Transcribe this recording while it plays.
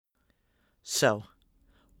So,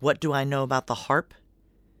 what do I know about the HARP?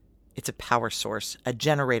 It's a power source, a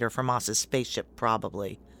generator for Moss's spaceship,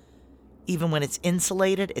 probably. Even when it's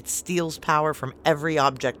insulated, it steals power from every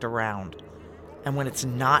object around. And when it's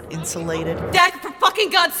not insulated... Dad, for fucking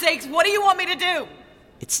God's sakes, what do you want me to do?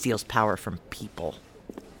 It steals power from people.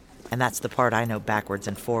 And that's the part I know backwards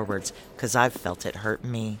and forwards, because I've felt it hurt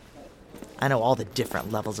me. I know all the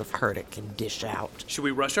different levels of hurt it can dish out. Should we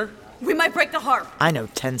rush her? We might break the HARP. I know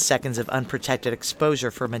 10 seconds of unprotected exposure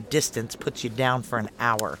from a distance puts you down for an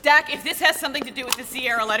hour. Dak, if this has something to do with the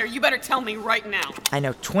Sierra letter, you better tell me right now. I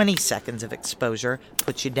know 20 seconds of exposure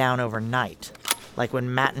puts you down overnight. Like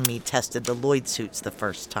when Matt and me tested the Lloyd suits the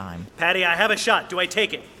first time. Patty, I have a shot. Do I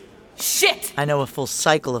take it? Shit! I know a full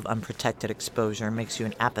cycle of unprotected exposure makes you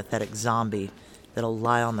an apathetic zombie that'll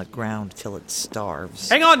lie on the ground till it starves.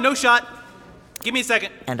 Hang on, no shot. Give me a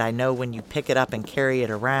second. And I know when you pick it up and carry it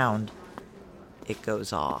around, it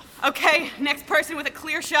goes off. Okay, next person with a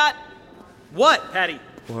clear shot. What, Patty?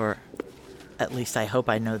 Or at least I hope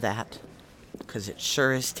I know that, because it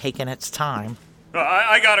sure is taking its time.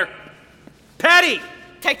 I got her. Patty!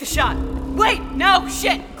 Take the shot. Wait, no,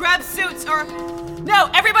 shit. Grab suits or... No,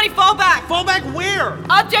 everybody fall back. Fall back where?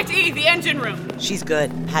 Object E, the engine room. She's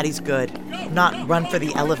good. Patty's good. Not run for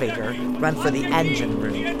the elevator, run for the engine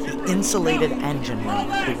room. The insulated engine room.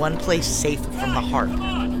 The one place safe from the HARP.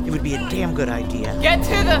 It would be a damn good idea. Get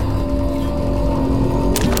to the...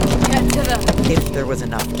 If there was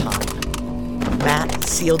enough time. Matt,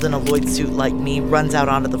 sealed in a Lloyd suit like me, runs out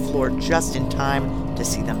onto the floor just in time to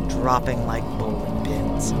see them dropping like bowling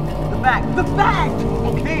pins. The bag! The bag!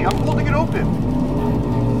 Okay, I'm holding it open.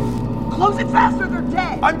 Close it faster, they're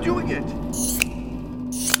dead! I'm doing it.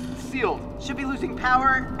 Sealed. Should be losing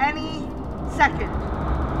power any second.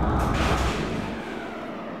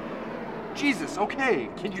 Jesus, okay.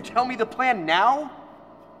 Can you tell me the plan now?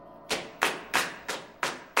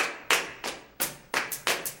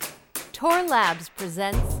 Tor Labs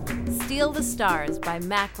presents Steal the Stars by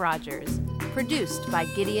Mac Rogers, produced by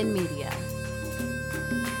Gideon Media.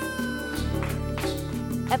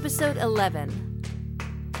 Episode 11,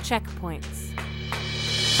 Checkpoints.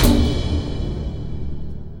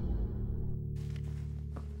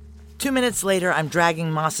 Two minutes later, I'm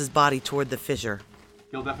dragging Moss's body toward the fissure.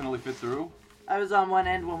 He'll definitely fit through. I was on one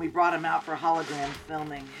end when we brought him out for hologram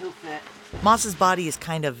filming. He'll fit. Moss's body is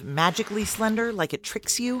kind of magically slender, like it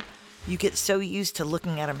tricks you. You get so used to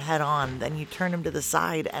looking at him head on, then you turn him to the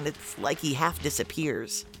side, and it's like he half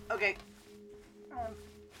disappears. Okay.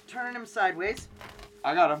 Turning him sideways.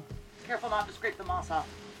 I got him. Careful not to scrape the moss off.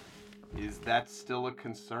 Is that still a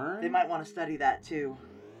concern? They might want to study that too.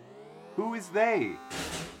 Who is they?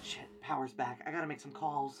 Shit, power's back. I gotta make some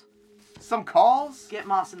calls. Some calls? Get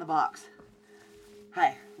Moss in the box.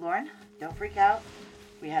 Hi, Lauren. Don't freak out.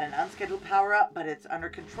 We had an unscheduled power-up, but it's under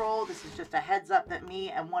control. This is just a heads up that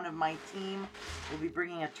me and one of my team will be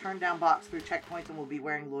bringing a turn-down box through checkpoints and we'll be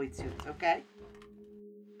wearing Lloyd suits, okay?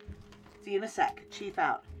 See you in a sec. Chief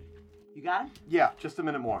out. You got him? Yeah, just a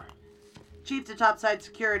minute more. Chief to topside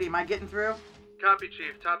security. Am I getting through? Copy,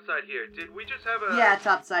 Chief. Topside here. Did we just have a... Yeah,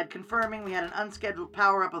 topside. Confirming we had an unscheduled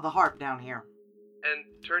power-up of the HARP down here. And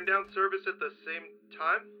turn down service at the same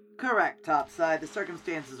time? Correct, topside. The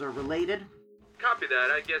circumstances are related. Copy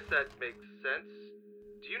that. I guess that makes sense.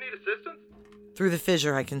 Do you need assistance? Through the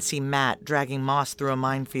fissure, I can see Matt dragging Moss through a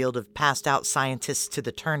minefield of passed-out scientists to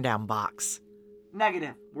the turn-down box.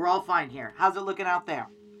 Negative. We're all fine here. How's it looking out there?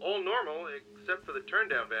 All normal, except for the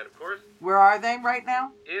turn-down van, of course. Where are they right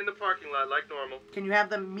now? In the parking lot, like normal. Can you have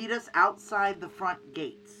them meet us outside the front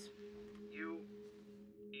gates?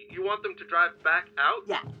 You want them to drive back out?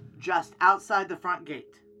 Yeah, just outside the front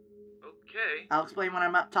gate. Okay. I'll explain when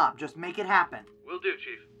I'm up top. Just make it happen. Will do,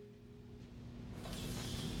 Chief.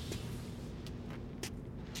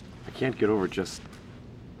 I can't get over just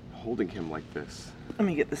holding him like this. Let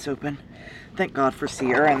me get this open. Thank God for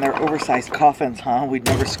Sierra and their oversized coffins, huh? We'd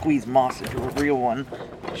never squeeze Moss into a real one.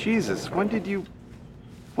 Jesus, when did you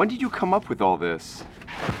come up with all this?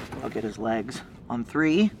 I'll get his legs. On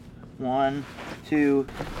 3. 1, 2,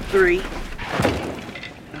 3.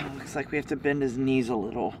 Oh, looks like we have to bend his knees a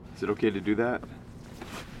little. Is it okay to do that?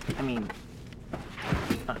 I mean,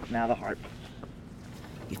 now the HARP.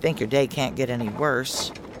 You think your day can't get any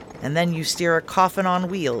worse, and then you steer a coffin on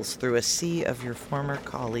wheels through a sea of your former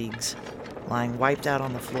colleagues, lying wiped out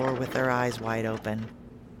on the floor with their eyes wide open.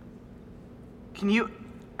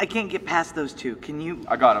 I can't get past those two. Can you?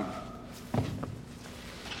 I got him.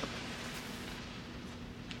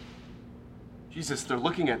 Jesus, they're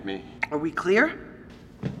looking at me. Are we clear?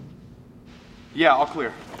 Yeah, all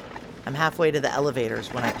clear. I'm halfway to the elevators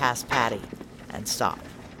when I pass Patty and stop.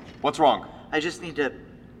 What's wrong? I just need to...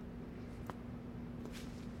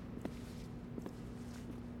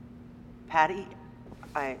 Patty,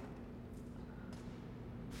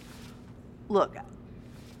 Look,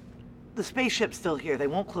 the spaceship's still here. They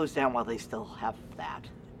won't close down while they still have that.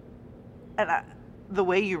 And the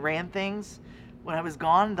way you ran things, when I was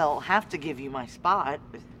gone, they'll have to give you my spot.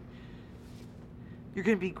 You're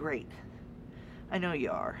gonna be great. I know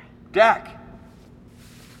you are. Dak!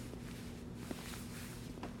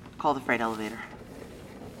 Call the freight elevator.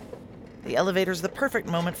 The elevator's the perfect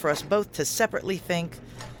moment for us both to separately think,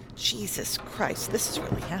 Jesus Christ, this is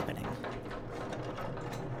really happening.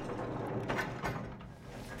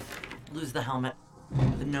 Lose the helmet.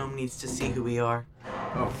 The gnome needs to see who we are.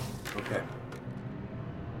 Oh, okay.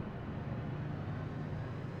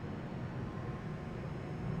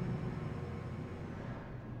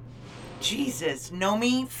 Jesus,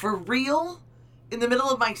 Nomi, for real? In the middle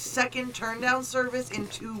of my second turndown service in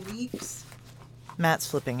 2 weeks? Matt's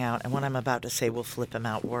flipping out, and what I'm about to say will flip him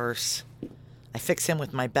out worse. I fix him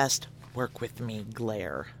with my best work with me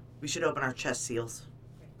glare. We should open our chest seals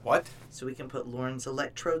What? so we can put Lauren's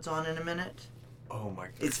electrodes on in a minute. Oh my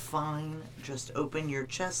god. It's fine. Just open your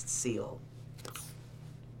chest seal.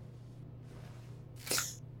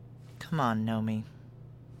 Come on, Nomi.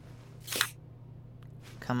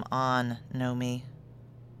 Come on, Nomi.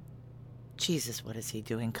 Jesus, what is he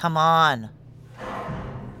doing? Come on!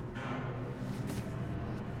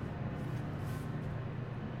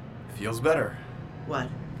 Feels better. What?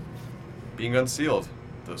 Being unsealed.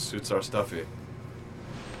 Those suits are stuffy.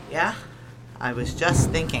 Yeah? I was just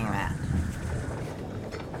thinking that.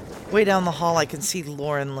 Way down the hall, I can see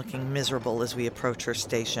Lauren looking miserable as we approach her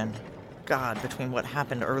station. God, between what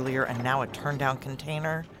happened earlier and now a turned-down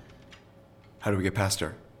container. How do we get past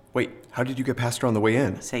her? Wait, how did you get past her on the way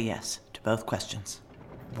in? Say yes to both questions.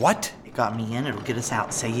 What? It got me in, it'll get us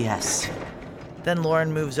out. Say yes. Then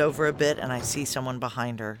Lauren moves over a bit and I see someone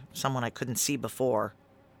behind her. Someone I couldn't see before.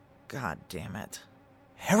 God damn it.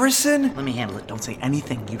 Harrison? Let me handle it. Don't say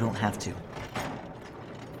anything you don't have to.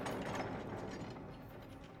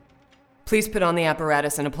 Please put on the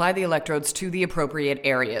apparatus and apply the electrodes to the appropriate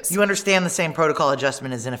areas. You understand the same protocol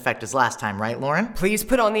adjustment is in effect as last time, right, Lauren? Please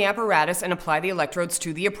put on the apparatus and apply the electrodes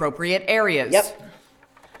to the appropriate areas. Yep.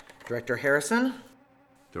 Director Harrison?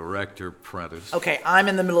 Director Prentice. Okay, I'm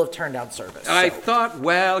in the middle of turndown service. I so- thought,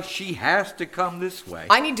 well, she has to come this way.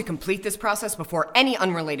 I need to complete this process before any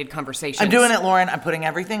unrelated conversations. I'm doing it, Lauren. I'm putting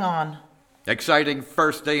everything on. Exciting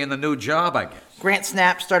first day in the new job, I guess. Grant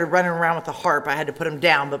Snap started running around with the harp. I had to put him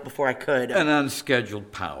down, but before I could. An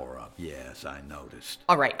unscheduled power-up, yes, I noticed.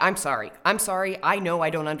 All right, I'm sorry. I know I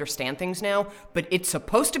don't understand things now, but it's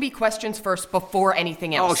supposed to be questions first before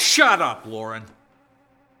anything Oh, else. shut up, Lauren.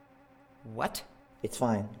 What? It's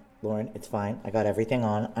fine, Lauren. It's fine. I got everything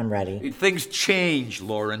on. I'm ready. Things change,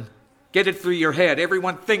 Lauren. Get it through your head.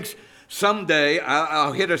 Everyone thinks someday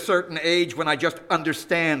I'll hit a certain age when I just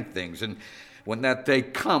understand things, and when that day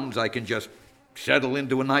comes, I can just settle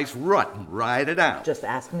into a nice rut and ride it out. Just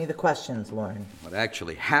ask me the questions, Lauren. What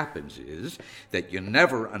actually happens is that you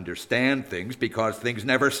never understand things because things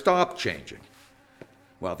never stop changing.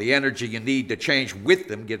 While the energy you need to change with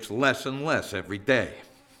them gets less and less every day.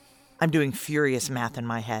 I'm doing furious math in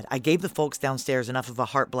my head. I gave the folks downstairs enough of a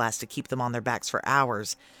heart blast to keep them on their backs for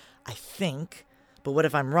hours. I think. But what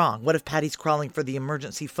if I'm wrong? What if Patty's crawling for the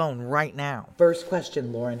emergency phone right now? First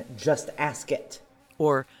question, Lauren. Just ask it.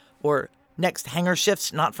 Or next hangar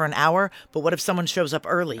shifts, not for an hour, but what if someone shows up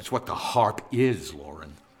early? That's what the harp is,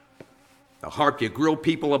 Lauren. The harp you grill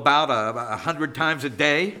people about 100 times a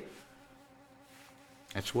day.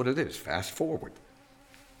 That's what it is. Fast forward.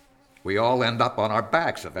 We all end up on our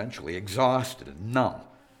backs eventually, exhausted and numb.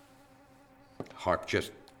 The harp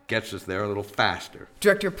just gets us there a little faster.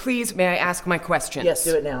 Director, please, may I ask my questions? Yes,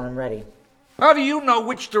 do it now. I'm ready. How do you know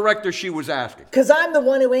which director she was asking? 'Cause I'm the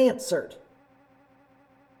one who answered.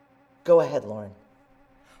 Go ahead, Lauren.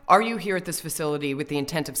 Are you here at this facility with the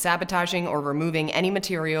intent of sabotaging or removing any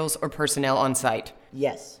materials or personnel on site?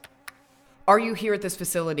 Yes. Are you here at this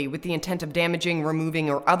facility with the intent of damaging, removing,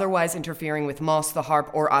 or otherwise interfering with Moss, the harp,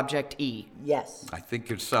 or Object E? Yes. I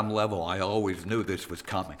think at some level I always knew this was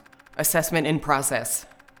coming. Assessment in process.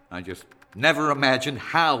 I just never imagined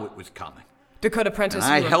how it was coming. Dakota Prentice,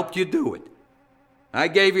 And I helped you do it. I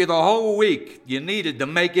gave you the whole week you needed to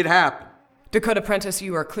make it happen. Dakota Prentice,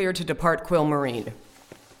 you are cleared to depart Quill Marine.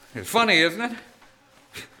 It's funny, isn't it?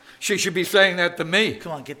 She should be saying that to me.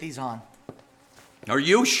 Come on, get these on. Or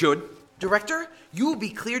you should. Director, you will be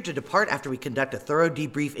cleared to depart after we conduct a thorough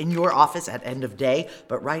debrief in your office at end of day,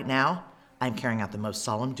 but right now, I'm carrying out the most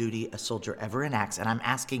solemn duty a soldier ever enacts, and I'm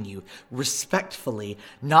asking you, respectfully,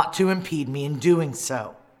 not to impede me in doing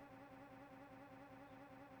so.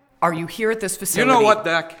 Are you here at this facility? You know what,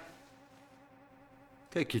 Dak?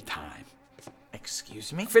 Take your time.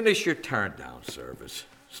 Excuse me? Finish your turn-down service.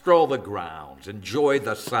 Stroll the grounds. Enjoy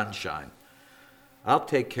the sunshine. I'll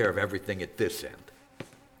take care of everything at this end.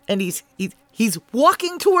 And he's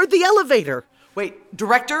walking toward the elevator. Wait,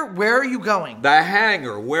 Director, where are you going? The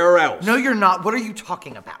hangar, where else? No, you're not. What are you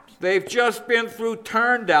talking about? They've just been through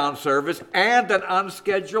turn-down service and an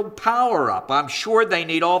unscheduled power-up. I'm sure they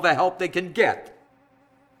need all the help they can get.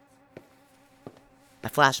 I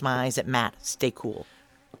flash my eyes at Matt. Stay cool.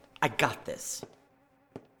 I got this.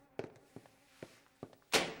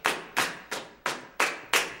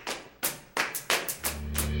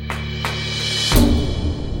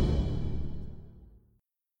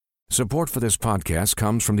 Support for this podcast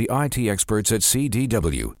comes from the IT experts at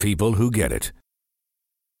CDW, people who get it.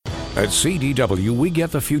 At CDW, we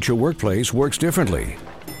get the future workplace works differently.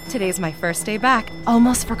 Today's my first day back.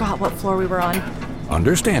 Almost forgot what floor we were on.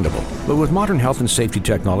 Understandable. But with modern health and safety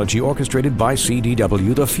technology orchestrated by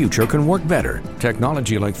CDW, the future can work better.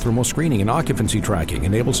 Technology like thermal screening and occupancy tracking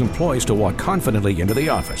enables employees to walk confidently into the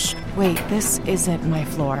office. Wait, this isn't my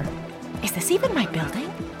floor. Is this even my building?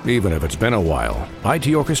 Even if it's been a while. IT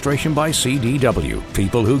orchestration by CDW.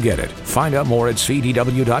 People who get it. Find out more at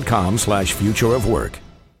cdw.com/future of work.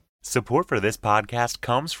 Support for this podcast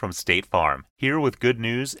comes from State Farm, here with good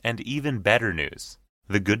news and even better news.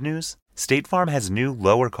 The good news? State Farm has new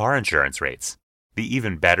lower car insurance rates. The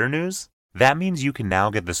even better news? That means you can now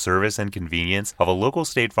get the service and convenience of a local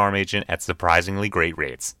State Farm agent at surprisingly great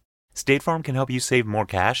rates. State Farm can help you save more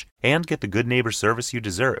cash and get the good neighbor service you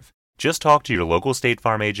deserve. Just talk to your local State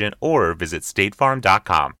Farm agent or visit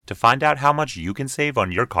statefarm.com to find out how much you can save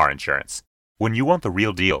on your car insurance. When you want the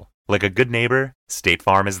real deal, like a good neighbor, State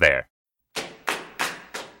Farm is there.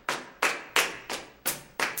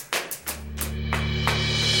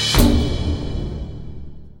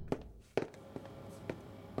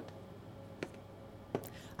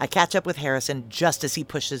 I catch up with Harrison just as he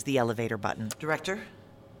pushes the elevator button. Director?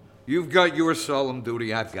 You've got your solemn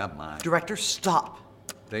duty, I've got mine. Director, stop.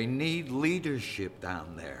 They need leadership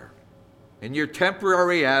down there. In your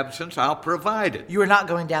temporary absence, I'll provide it. You are not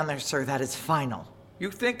going down there, sir. That is final. You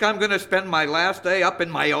think I'm going to spend my last day up in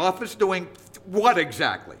my office doing what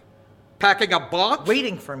exactly? Packing a box?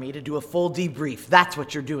 Waiting for me to do a full debrief. That's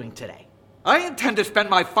what you're doing today. I intend to spend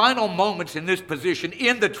my final moments in this position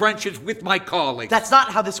in the trenches with my colleagues. That's not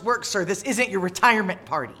how this works, sir. This isn't your retirement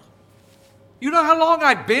party. You know how long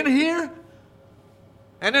I've been here?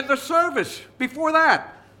 And in the service before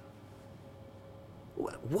that.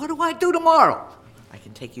 What do I do tomorrow? I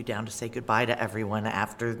can take you down to say goodbye to everyone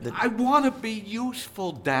after the... I want to be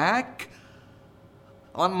useful, Dak.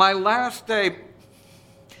 On my last day,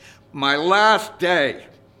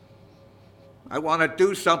 I want to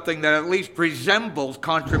do something that at least resembles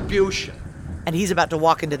contribution. And he's about to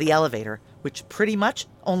walk into the elevator, which pretty much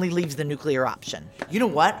only leaves the nuclear option. You know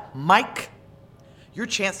what, Mike? Your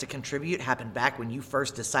chance to contribute happened back when you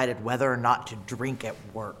first decided whether or not to drink at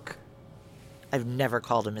work. I've never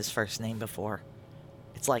called him his first name before.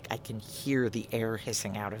 It's like I can hear the air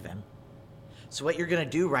hissing out of him. So what you're going to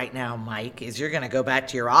do right now, Mike, is you're going to go back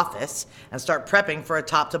to your office and start prepping for a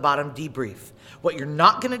top-to-bottom debrief. What you're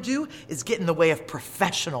not going to do is get in the way of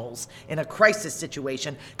professionals in a crisis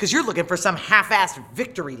situation because you're looking for some half-assed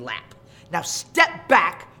victory lap. Now step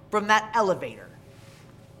back from that elevator.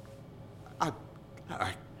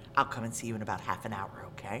 I'll come and see you in about half an hour,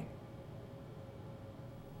 okay?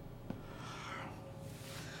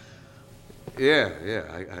 Yeah,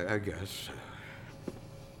 I guess.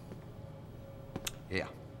 Yeah.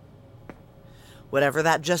 Whatever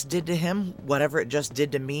that just did to him, whatever it just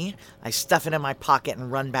did to me, I stuff it in my pocket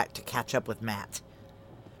and run back to catch up with Matt.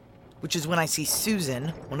 Which is when I see Susan,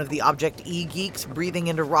 one of the Object E geeks, breathing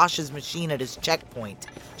into Rosh's machine at his checkpoint.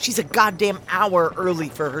 She's a goddamn hour early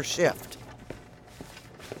for her shift.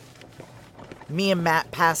 Me and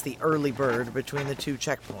Matt pass the early bird between the two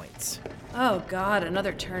checkpoints. Oh God,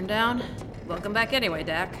 another turn down? Welcome back anyway,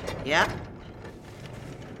 Dak. Yeah?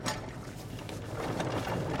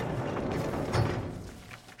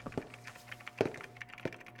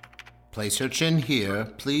 Place your chin here.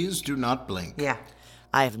 Please do not blink. Yeah.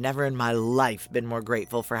 I have never in my life been more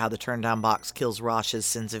grateful for how the turn-down box kills Rosh's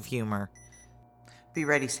sense of humor. Be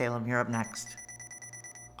ready, Salem. You're up next.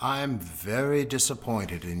 I'm very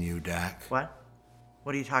disappointed in you, Dak. What?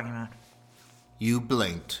 What are you talking about? You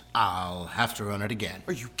blinked. I'll have to run it again.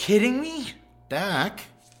 Are you kidding me? Dak?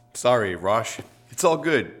 Sorry, Rosh. It's all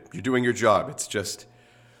good. You're doing your job. It's just...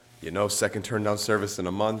 You know, second turn down service in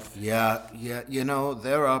a month. Yeah, you know,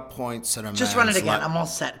 there are points in a Just run it again. I'm all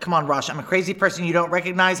set. Come on, Rosh. I'm a crazy person you don't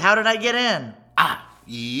recognize. How did I get in?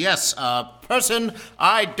 Yes, a person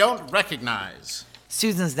I don't recognize.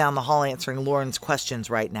 Susan's down the hall answering Lauren's questions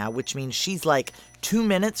right now, which means she's like 2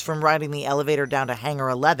 minutes from riding the elevator down to Hangar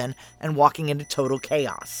 11 and walking into total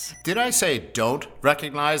chaos. Did I say don't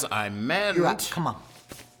recognize? I meant... You're up. Come on.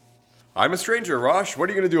 I'm a stranger, Rosh. What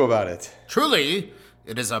are you going to do about it? Truly,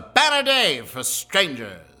 it is a banner day for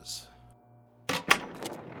strangers.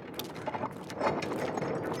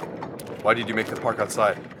 Why did you make the park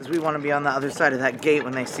outside? Because we want to be on the other side of that gate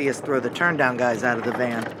when they see us throw the turndown guys out of the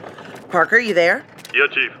van. Parker, you there? Yeah,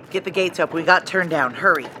 Chief. Get the gates up. We got turned down.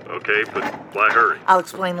 Hurry. Okay, but why hurry? I'll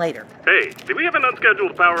explain later. Hey, do we have an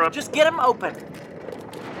unscheduled power-up? Just get them open.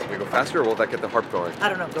 Can we go faster, or will that get the harp going? I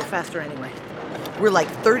don't know. Go faster anyway. We're like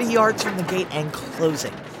 30 yards from the gate and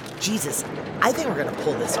closing. Jesus, I think we're going to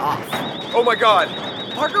pull this off. Oh my God!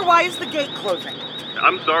 Parker, why is the gate closing?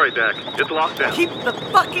 I'm sorry, Dak. It's locked down. Keep the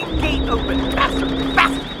fucking gate open. Faster,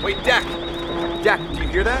 faster. Wait, Dak! Dak, do you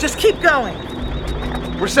hear that? Just keep going.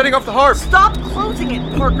 We're setting off the harp! Stop closing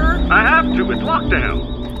it, Parker! I have to. It's locked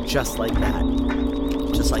down. Just like that.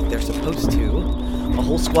 Just like they're supposed to. A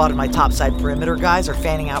whole squad of my topside perimeter guys are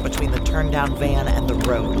fanning out between the turndown van and the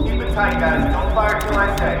road. Keep it tight, guys. Don't fire till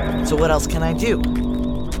I say. So what else can I do?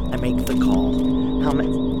 I make the call.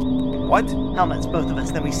 Helmets. What? Helmets, both of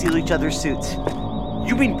us. Then we seal each other's suits.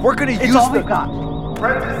 You mean we're gonna use It's all we've got.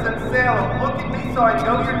 Prentice and Salem, look at me so I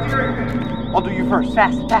know you're hearing me. I'll do you first.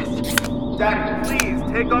 Fast. Dak, please,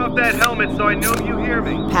 take off that helmet so I know you hear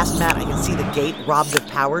me. Past Matt, I can see the gate, robbed of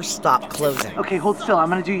power, stop closing. Okay, hold still. I'm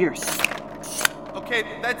gonna do yours. Okay,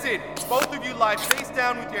 that's it. Both of you lie face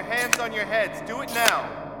down with your hands on your heads. Do it now.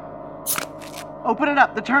 Open it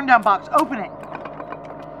up. The turndown box. Open it.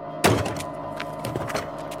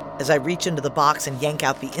 As I reach into the box and yank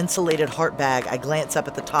out the insulated heart bag, I glance up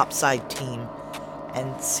at the topside team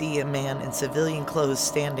and see a man in civilian clothes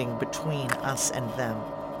standing between us and them.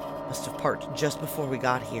 Must have parked just before we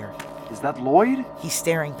got here. Is that Lloyd? He's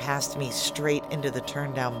staring past me straight into the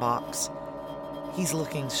turndown box. He's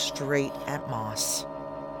looking straight at Moss.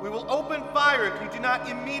 We will open fire if you do not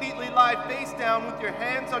immediately lie face down with your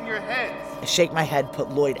hands on your heads. I shake my head,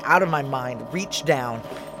 put Lloyd out of my mind, reach down,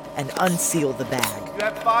 and unseal the bag. You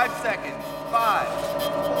have 5 seconds. 5,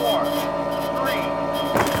 4, 3.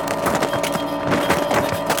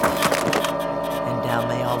 And down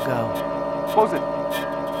they all go. Close it.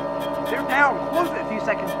 They're down. Close it. A few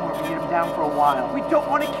seconds more. We need them down for a while. We don't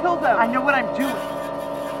want to kill them. I know what I'm doing.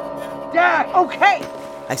 Dak! Okay!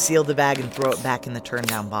 I seal the bag and throw it back in the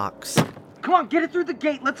turndown box. Come on, get it through the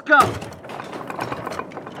gate. Let's go.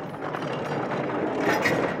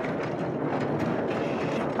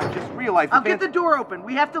 I just realized I'll get the door open.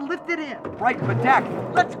 We have to lift it in. Right, but Dak.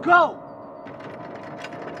 Let's go.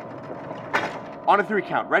 On a 3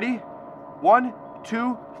 count. Ready? 1,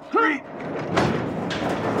 2, 3.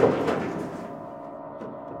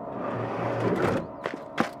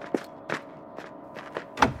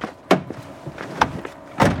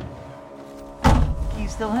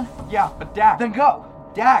 Still in? Yeah, but Dak. Then go.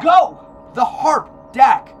 Dak. Go! The harp.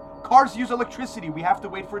 Dak. Cars use electricity. We have to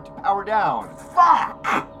wait for it to power down.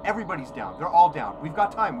 Fuck! Everybody's down. They're all down. We've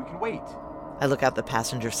got time. We can wait. I look out the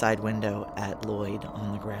passenger side window at Lloyd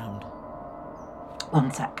on the ground.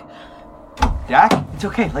 1 sec. Dak? It's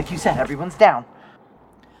okay. Like you said, everyone's down.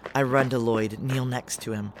 I run to Lloyd, kneel next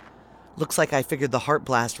to him. Looks like I figured the heart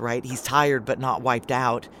blast right. He's tired but not wiped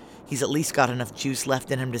out. He's at least got enough juice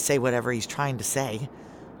left in him to say whatever he's trying to say.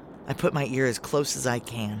 I put my ear as close as I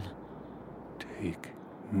can. Take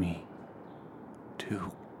me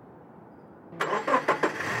to...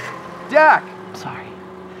 Dak! I'm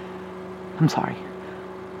sorry.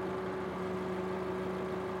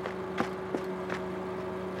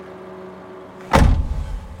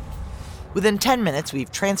 Within 10 minutes,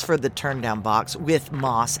 we've transferred the turndown box with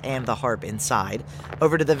Moss and the harp inside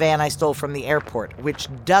over to the van I stole from the airport, which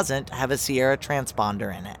doesn't have a Sierra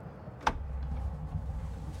transponder in it.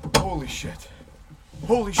 Holy shit.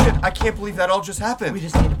 Holy shit, I can't believe that all just happened. We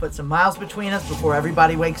just need to put some miles between us before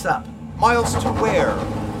everybody wakes up. Miles to where?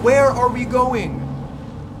 Where are we going?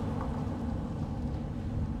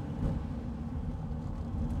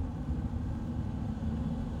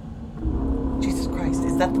 Jesus Christ,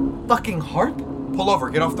 is that the fucking harp? Pull over,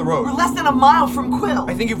 get off the road. We're less than a mile from Quill.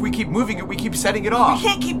 I think if we keep moving it, we keep setting it off. We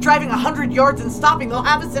can't keep driving 100 yards and stopping. They'll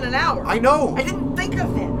have us in an hour. I know. I didn't think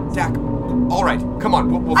of this. Dak, all right, come on.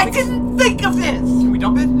 We'll I didn't think of this. Can we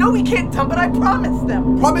dump it? No, we can't dump it. I promised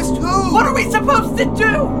them. Promised who? What are we supposed to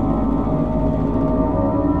do?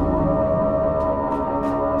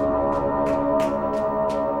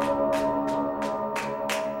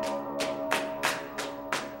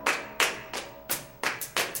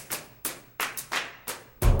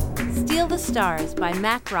 Steal the Stars by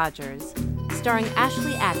Mac Rogers, starring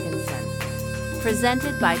Ashley Atkinson.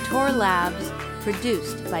 Presented by Tor Labs,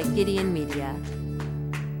 produced by Gideon Media.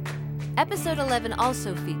 Episode 11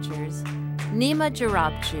 also features Nima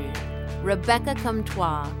Jarabchi, Rebecca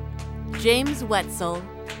Comtois, James Wetzel,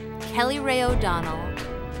 Kelly Ray O'Donnell,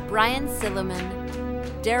 Brian Silliman,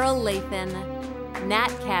 Daryl Lathan, Nat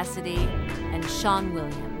Cassidy, and Sean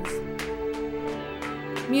Williams.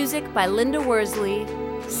 Music by Linda Worsley,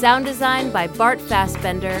 sound design by Bart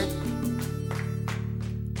Fassbender,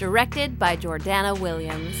 directed by Jordana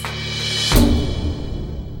Williams.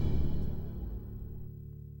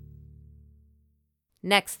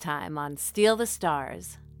 Next time on Steal the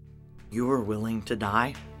Stars. You are willing to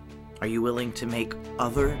die? Are you willing to make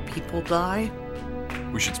other people die?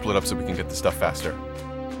 We should split up so we can get the stuff faster.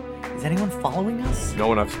 Is anyone following us? No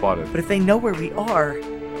one I've spotted. But if they know where we are...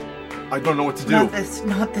 I don't know what to do.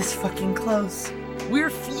 Not this fucking close. We're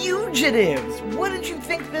fugitives! What did you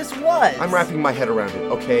think this was? I'm wrapping my head around it,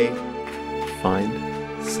 okay?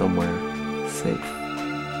 Find somewhere safe.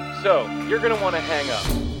 So, you're gonna want to hang up.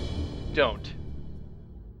 Don't.